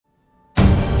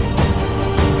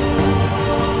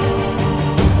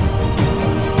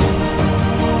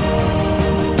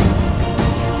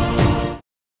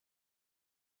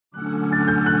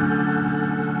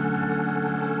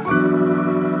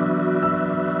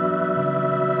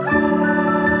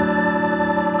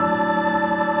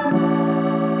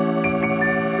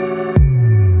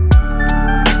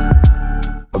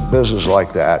business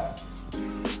like that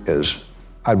is,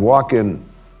 I'd walk in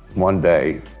one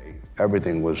day,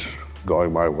 everything was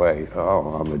going my way.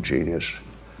 Oh, I'm a genius.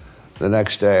 The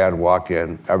next day I'd walk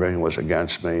in, everything was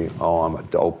against me. Oh, I'm a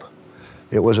dope.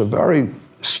 It was a very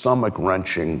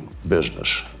stomach-wrenching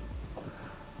business.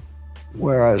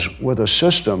 Whereas with a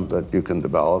system that you can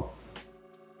develop,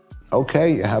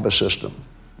 okay, you have a system.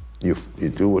 You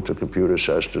do what the computer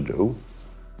says to do.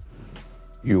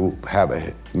 You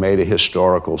have made a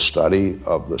historical study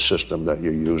of the system that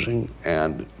you're using,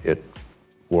 and it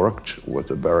worked with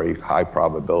a very high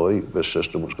probability this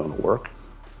system was going to work.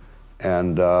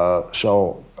 And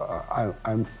so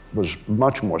I was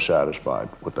much more satisfied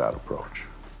with that approach.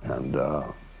 And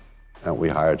we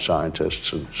hired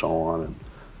scientists and so on and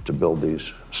to build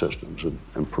these systems and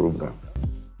improve them.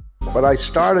 But I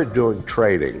started doing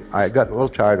trading. I got a little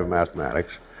tired of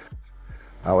mathematics.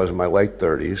 I was in my late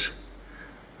 30s.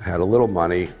 I had a little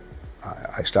money.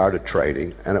 I started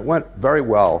trading, and it went very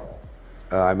well.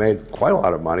 I made quite a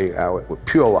lot of money with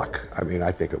pure luck. I mean,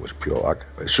 I think it was pure luck.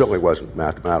 It certainly wasn't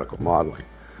mathematical modeling.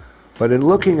 But in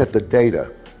looking at the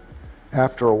data,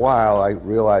 after a while, I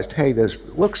realized, hey,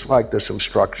 looks like there's some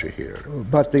structure here.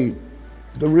 But the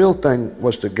real thing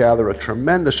was to gather a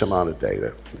tremendous amount of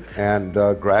data, and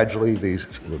gradually the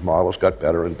models got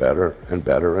better and better and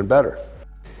better and better.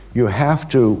 You have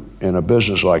to, in a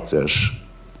business like this,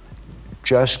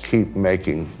 just keep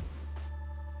making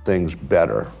things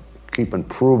better, keep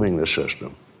improving the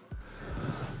system,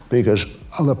 because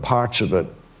other parts of it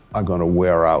are going to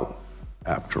wear out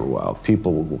after a while.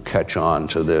 People will catch on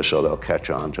to this or they'll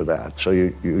catch on to that. So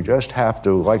you just have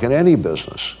to, like in any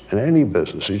business,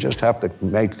 you just have to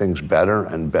make things better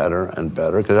and better and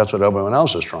better, because that's what everyone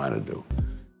else is trying to do.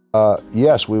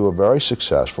 Yes, we were very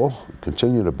successful,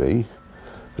 continue to be.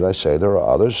 As I say, there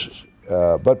are others,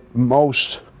 but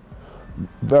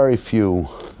very few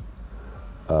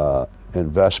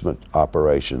investment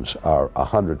operations are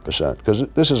 100%, because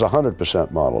this is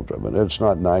 100% model driven. It's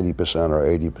not 90% or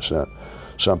 80%.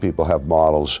 Some people have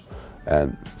models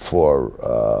and for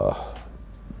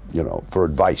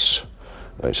advice.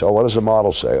 They say, oh, what does the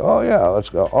model say? Oh yeah, let's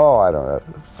go. Oh, I don't,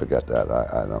 forget that.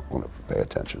 I don't want to pay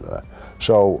attention to that.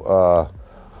 So,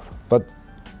 but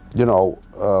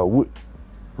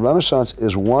Renaissance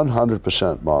is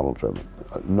 100% model driven.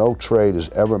 No trade is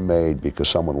ever made because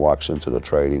someone walks into the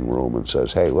trading room and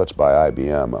says, hey, let's buy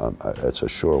IBM, it's a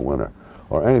sure winner,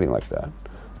 or anything like that.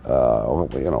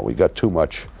 We got too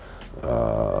much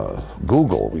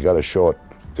Google, we got to show it,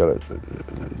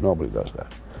 nobody does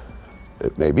that.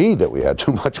 It may be that we had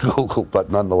too much Google,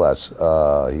 but nonetheless,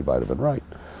 he might have been right.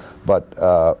 But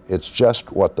it's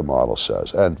just what the model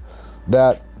says. And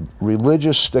that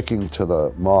religious sticking to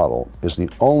the model is the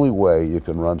only way you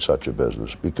can run such a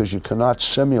business, because you cannot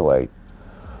simulate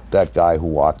that guy who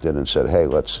walked in and said, hey,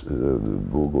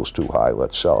 Google's too high,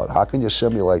 let's sell it. How can you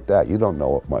simulate that? You don't know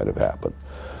what might have happened.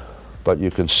 But you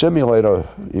can simulate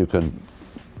you can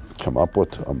come up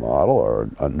with a model or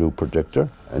a new predictor,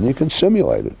 and you can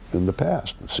simulate it in the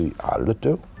past and see, how did it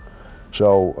do?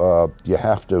 So you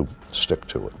have to stick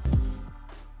to it.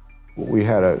 We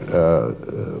have a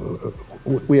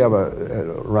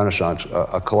Renaissance,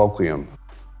 a colloquium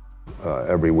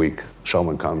every week.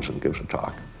 Someone comes and gives a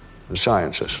talk, a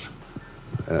scientist,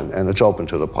 and it's open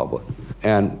to the public.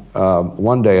 And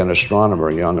one day a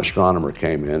young astronomer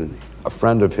came in. A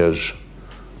friend of his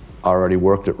already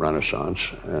worked at Renaissance,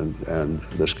 and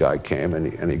this guy came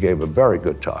and he gave a very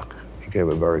good talk.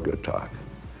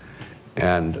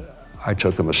 And I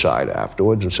took him aside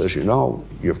afterwards and says,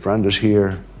 your friend is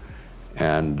here,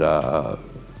 and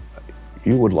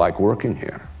you would like working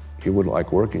here. We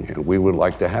would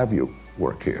like to have you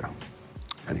work here.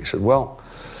 And he said, well,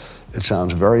 it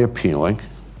sounds very appealing,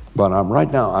 but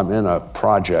right now I'm in a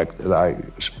project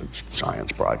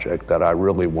science project that I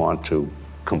really want to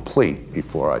complete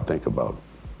before I think about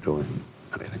doing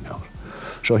anything else.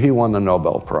 So he won the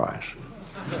Nobel Prize.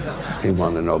 He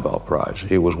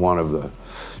was one of the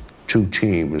two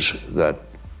teams that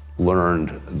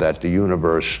learned that the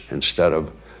universe, instead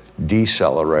of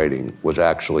decelerating, was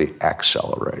actually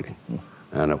accelerating,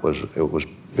 and it was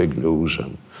big news.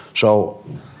 And so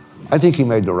I think he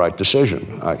made the right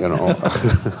decision.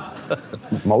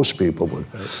 Most people would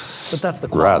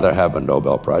rather have a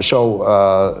Nobel Prize.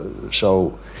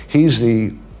 So he's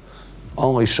the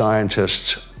only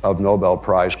scientist of Nobel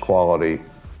Prize quality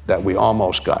that we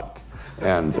almost got.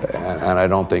 And I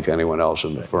don't think anyone else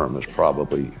in the firm is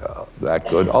probably that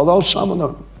good, although some of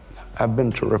them have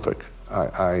been terrific.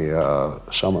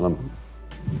 Some of them,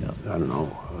 I don't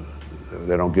know,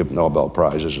 they don't give Nobel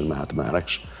Prizes in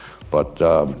mathematics, but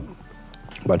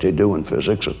But they do in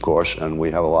physics, of course, and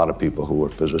we have a lot of people who are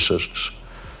physicists.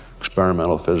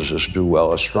 Experimental physicists do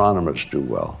well, astronomers do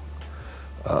well.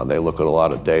 They look at a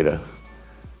lot of data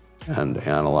and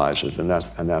analyze it, and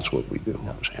that's what we do,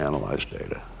 is analyze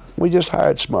data. We just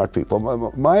hired smart people.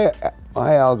 My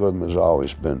algorithm has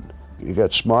always been, you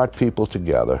get smart people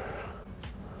together,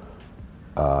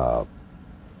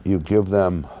 you give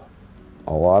them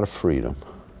a lot of freedom,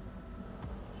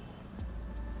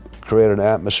 create an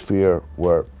atmosphere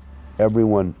where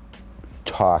everyone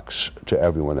talks to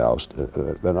everyone else.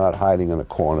 They're not hiding in a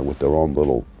corner with their own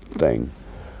little thing.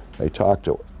 They talk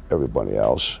to everybody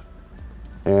else,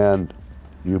 and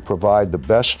you provide the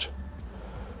best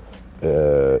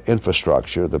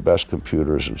infrastructure, the best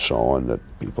computers and so on that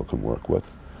people can work with,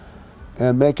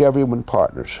 and make everyone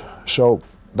partners. So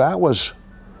that was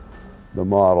the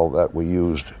model that we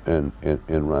used in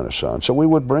Renaissance. So we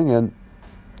would bring in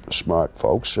smart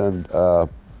folks, and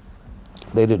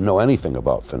they didn't know anything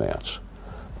about finance,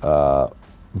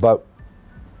 but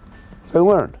they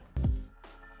learned.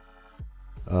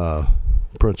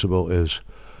 Principle is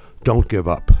don't give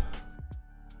up.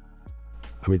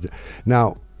 I mean,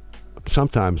 now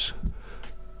sometimes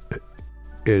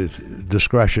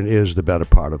discretion is the better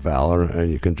part of valor,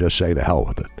 and you can just say the hell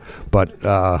with it, but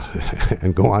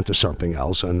and go on to something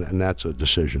else, and that's a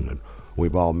decision that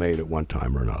we've all made at one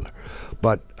time or another.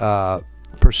 But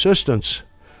persistence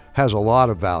has a lot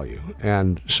of value,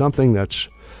 and something that's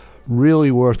really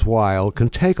worthwhile can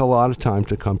take a lot of time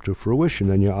to come to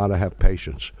fruition, and you ought to have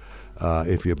patience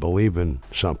if you believe in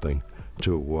something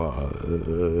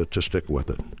to stick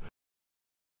with it.